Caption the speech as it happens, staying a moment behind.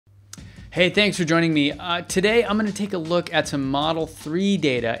Hey, thanks for joining me. Today I'm going to take a look at some Model 3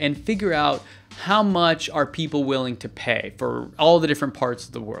 data and figure out how much are people willing to pay for all the different parts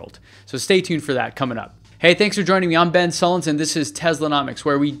of the world. So stay tuned for that coming up. Hey, thanks for joining me. I'm Ben Sullins, and this is Teslanomics,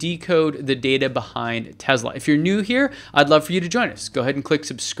 where we decode the data behind Tesla. If you're new here, I'd love for you to join us. Go ahead and click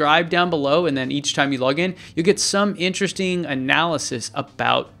subscribe down below, and then each time you log in, you'll get some interesting analysis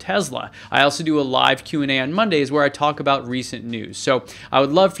about Tesla. I also do a live Q&A on Mondays where I talk about recent news. So I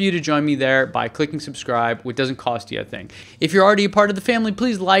would love for you to join me there by clicking subscribe, which doesn't cost you a thing. If you're already a part of the family,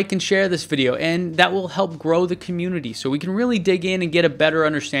 please like and share this video, and that will help grow the community so we can really dig in and get a better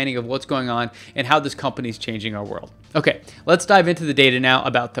understanding of what's going on and how this company is changing our world. Okay, let's dive into the data now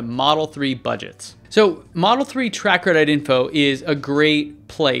about the Model 3 budgets. So Model 3 tracker.info is a great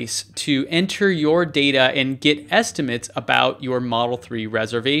place to enter your data and get estimates about your Model 3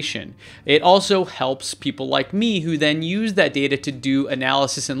 reservation. It also helps people like me who then use that data to do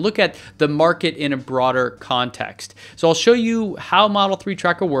analysis and look at the market in a broader context. So I'll show you how Model 3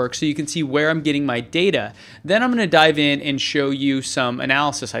 Tracker works so you can see where I'm getting my data. Then I'm going to dive in and show you some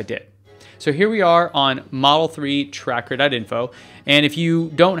analysis I did. So here we are on Model 3 tracker.info, and if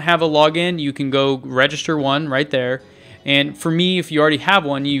you don't have a login, you can go register one right there. And for me, if you already have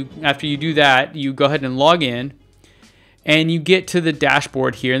one, after you do that, you go ahead and log in, and you get to the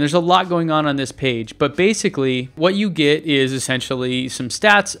dashboard here, and there's a lot going on this page, but basically what you get is essentially some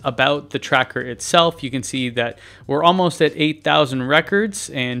stats about the tracker itself. You can see that we're almost at 8,000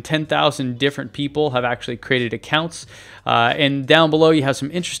 records, and 10,000 different people have actually created accounts. And down below you have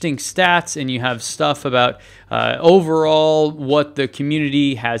some interesting stats, and you have stuff about overall what the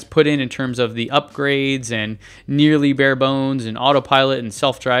community has put in terms of the upgrades and nearly bare bones and autopilot and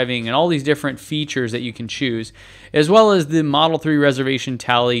self-driving and all these different features that you can choose, as well as the Model 3 reservation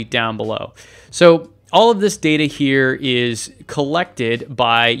tally down below. So all of this data here is collected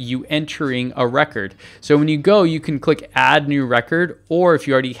by you entering a record. So when you go, you can click add new record, or if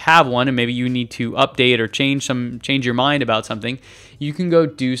you already have one and maybe you need to update or change your mind about something, you can go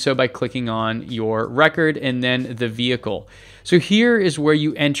do so by clicking on your record and then the vehicle. So here is where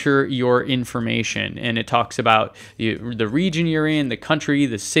you enter your information, and it talks about the region you're in, the country,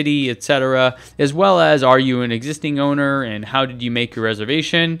 the city, etc., as well as are you an existing owner and how did you make your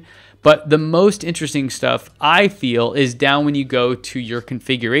reservation. But the most interesting stuff, I feel, is down when you go to your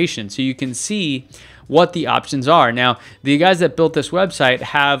configuration. So you can see what the options are. Now, the guys that built this website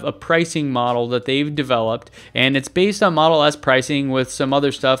have a pricing model that they've developed, and it's based on Model S pricing with some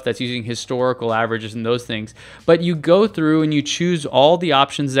other stuff that's using historical averages and those things. But you go through and you choose all the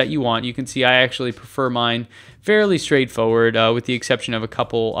options that you want. You can see I actually prefer mine fairly straightforward with the exception of a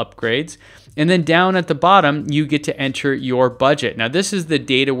couple upgrades. And then down at the bottom, you get to enter your budget. Now, this is the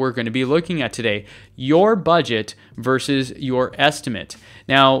data we're going to be looking at today. Your budget versus your estimate.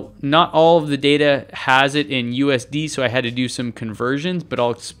 Now, not all of the data has it in USD, so I had to do some conversions, but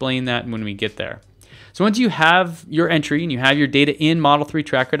I'll explain that when we get there. So once you have your entry and you have your data in Model 3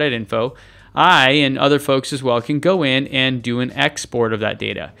 tracker.info, I and other folks as well can go in and do an export of that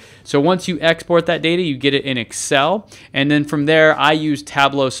data. So once you export that data, you get it in Excel, and then from there I use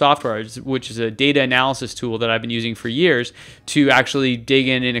Tableau software, which is a data analysis tool that I've been using for years to actually dig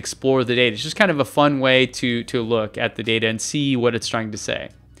in and explore the data. It's just kind of a fun way to look at the data and see what it's trying to say.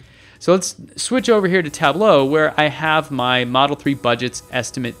 So let's switch over here to Tableau, where I have my Model 3 budgets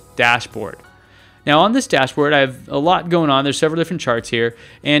estimate dashboard. Now on this dashboard, I have a lot going on. There's several different charts here.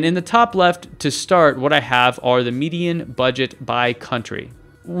 And in the top left to start, what I have are the median budget by country.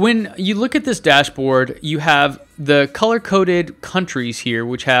 When you look at this dashboard, you have the color-coded countries here,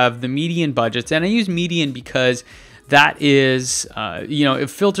 which have the median budgets. And I use median because that is, it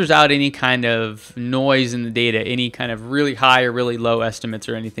filters out any kind of noise in the data, any kind of really high or really low estimates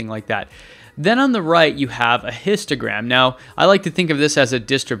or anything like that. Then on the right, you have a histogram. Now, I like to think of this as a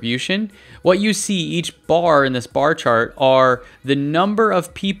distribution. What you see, each bar in this bar chart are the number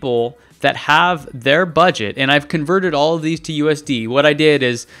of people that have their budget, and I've converted all of these to USD. What I did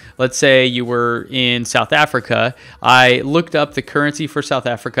is, let's say you were in South Africa, I looked up the currency for South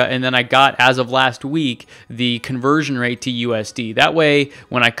Africa, and then I got, as of last week, the conversion rate to USD. That way,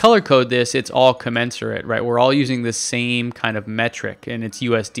 when I color code this, it's all commensurate, right? We're all using the same kind of metric, and it's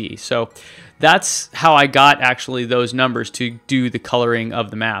USD. So that's how I got actually those numbers to do the coloring of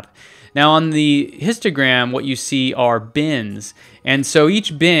the map. Now on the histogram, what you see are bins. And so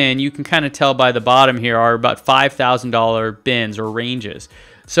each bin, you can kind of tell by the bottom here, are about $5,000 bins or ranges.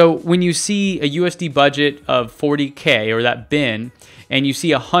 So when you see a USD budget of 40K or that bin, and you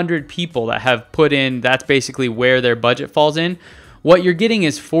see 100 people that have put in, that's basically where their budget falls in, what you're getting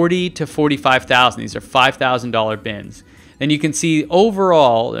is 40 to 45,000. These are $5,000 bins. then you can see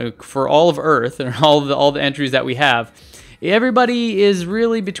overall for all of Earth and all the entries that we have, everybody is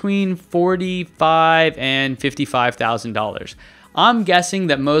really between $45,000 and $55,000. I'm guessing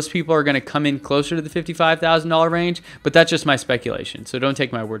that most people are going to come in closer to the $55,000 range, but that's just my speculation, so don't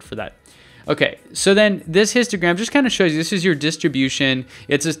take my word for that. Okay, so then this histogram just kind of shows you this is your distribution.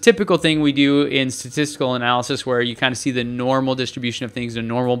 It's a typical thing we do in statistical analysis where you kind of see the normal distribution of things, a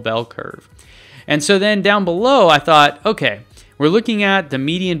normal bell curve. And so then down below, I thought, okay, we're looking at the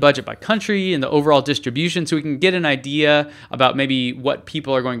median budget by country and the overall distribution so we can get an idea about maybe what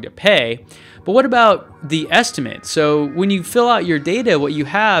people are going to pay. But what about the estimate? So when you fill out your data, what you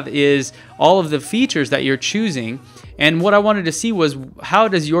have is all of the features that you're choosing. And what I wanted to see was how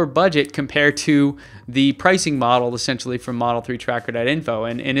does your budget compare to the pricing model essentially from model3tracker.info,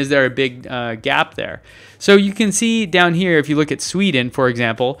 and is there a big gap there? So you can see down here, if you look at Sweden, for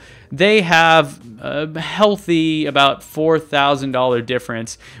example, they have a healthy about $4,000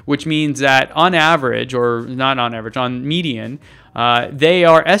 difference, which means that on average, or not on average, on median, they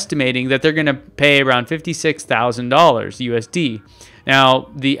are estimating that they're going to pay around $56,000 USD. Now,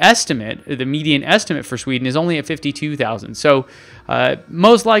 the median estimate for Sweden is only at $52,000. So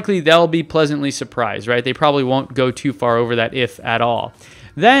most likely they'll be pleasantly surprised, right? They probably won't go too far over that, if at all.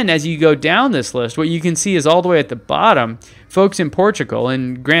 Then as you go down this list, what you can see is all the way at the bottom, folks in Portugal,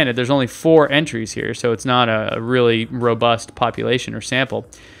 and granted, there's only 4 entries here, so it's not a really robust population or sample.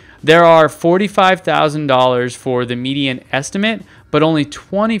 There are $45,000 for the median estimate, but only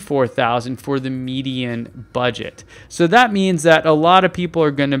 $24,000 for the median budget. So that means that a lot of people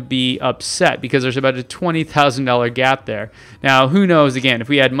are going to be upset because there's about a $20,000 gap there. Now, who knows? Again, if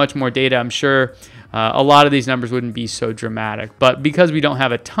we had much more data, I'm sure a lot of these numbers wouldn't be so dramatic. But because we don't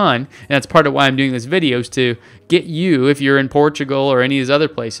have a ton, and that's part of why I'm doing this video, is to get you, if you're in Portugal or any of these other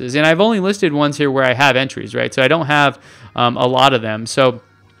places, and I've only listed ones here where I have entries, right? So I don't have a lot of them. So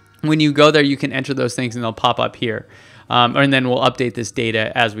when you go there, you can enter those things and they'll pop up here. And then we'll update this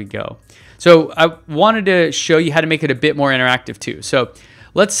data as we go. So I wanted to show you how to make it a bit more interactive too. So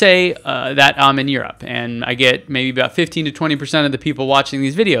let's say that I'm in Europe and I get maybe about 15 to 20% of the people watching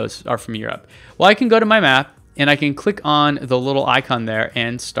these videos are from Europe. Well, I can go to my map and I can click on the little icon there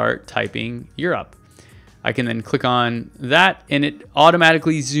and start typing Europe. I can then click on that and it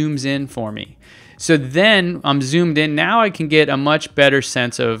automatically zooms in for me. So then I'm zoomed in. Now I can get a much better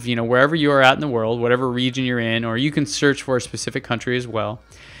sense of, wherever you are at in the world, whatever region you're in, or you can search for a specific country as well.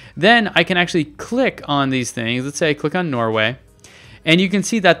 Then I can actually click on these things. Let's say I click on Norway. And you can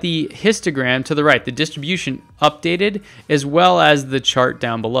see that the histogram to the right, the distribution updated, as well as the chart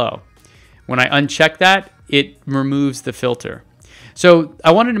down below. When I uncheck that, it removes the filter. So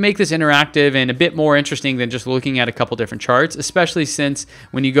I wanted to make this interactive and a bit more interesting than just looking at a couple different charts, especially since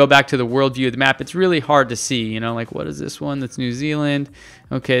when you go back to the world view of the map, it's really hard to see, like what is this one? That's New Zealand.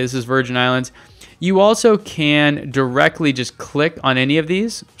 Okay, this is Virgin Islands. You also can directly just click on any of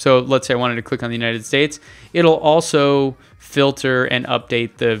these. So let's say I wanted to click on the United States. It'll also filter and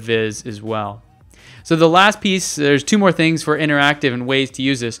update the viz as well. So the last piece, there's 2 more things for interactive and ways to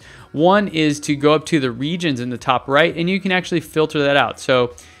use this. One is to go up to the regions in the top right, and you can actually filter that out. So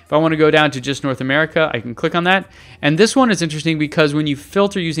if I want to go down to just North America, I can click on that. And this one is interesting because when you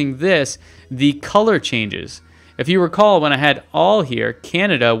filter using this, the color changes. If you recall, when I had all here,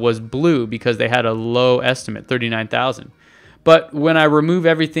 Canada was blue because they had a low estimate, 39,000. But when I remove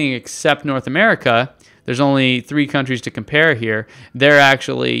everything except North America, there's only 3 countries to compare here. They're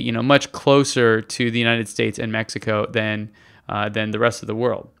actually, much closer to the United States and Mexico than the rest of the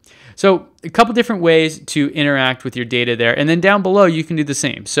world. So a couple different ways to interact with your data there. And then down below, you can do the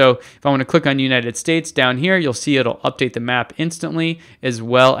same. So if I want to click on United States down here, you'll see it'll update the map instantly as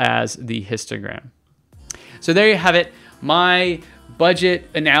well as the histogram. So there you have it. My budget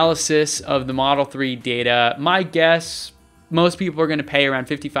analysis of the Model 3 data. My guess, most people are going to pay around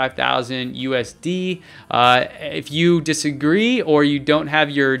 $55,000 USD. If you disagree or you don't have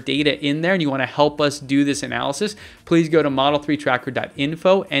your data in there and you want to help us do this analysis, please go to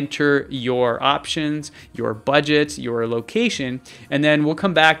model3tracker.info, enter your options, your budgets, your location, and then we'll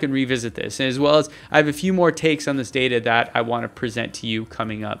come back and revisit this. As well as I have a few more takes on this data that I want to present to you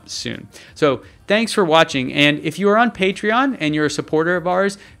coming up soon. So thanks for watching. And if you are on Patreon and you're a supporter of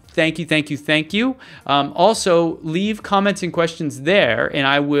ours, thank you, thank you, thank you. Also, leave comments and questions there, and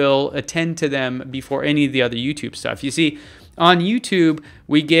I will attend to them before any of the other YouTube stuff. You see, on YouTube,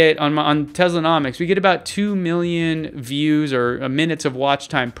 we get, on Teslanomics, we get about 2 million views or minutes of watch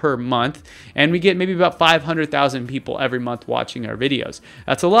time per month, and we get maybe about 500,000 people every month watching our videos.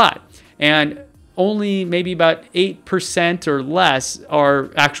 That's a lot. And only maybe about 8% or less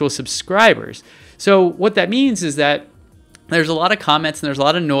are actual subscribers. So what that means is that there's a lot of comments and there's a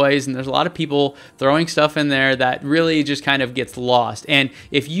lot of noise and there's a lot of people throwing stuff in there that really just kind of gets lost. And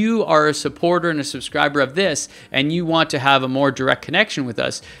if you are a supporter and a subscriber of this and you want to have a more direct connection with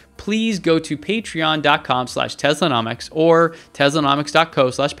us, please go to patreon.com/Teslanomics or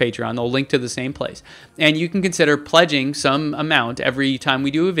teslanomics.co/Patreon. They'll link to the same place. And you can consider pledging some amount every time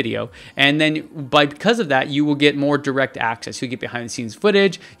we do a video. And then because of that, you will get more direct access. You'll get behind the scenes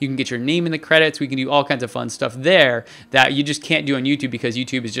footage. You can get your name in the credits. We can do all kinds of fun stuff there that you just can't do on YouTube because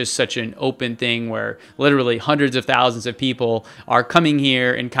YouTube is just such an open thing where literally hundreds of thousands of people are coming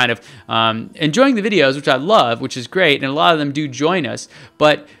here and kind of enjoying the videos, which I love, which is great. And a lot of them do join us.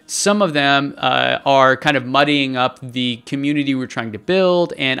 But some of them are kind of muddying up the community we're trying to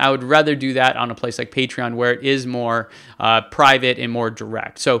build, and I would rather do that on a place like Patreon where it is more private and more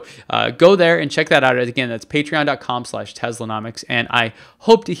direct. So go there and check that out. Again, that's patreon.com/Teslanomics, and I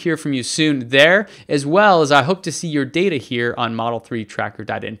hope to hear from you soon there, as well as I hope to see your data here on Model 3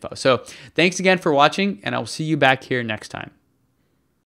 Tracker.info. So thanks again for watching, and I will see you back here next time.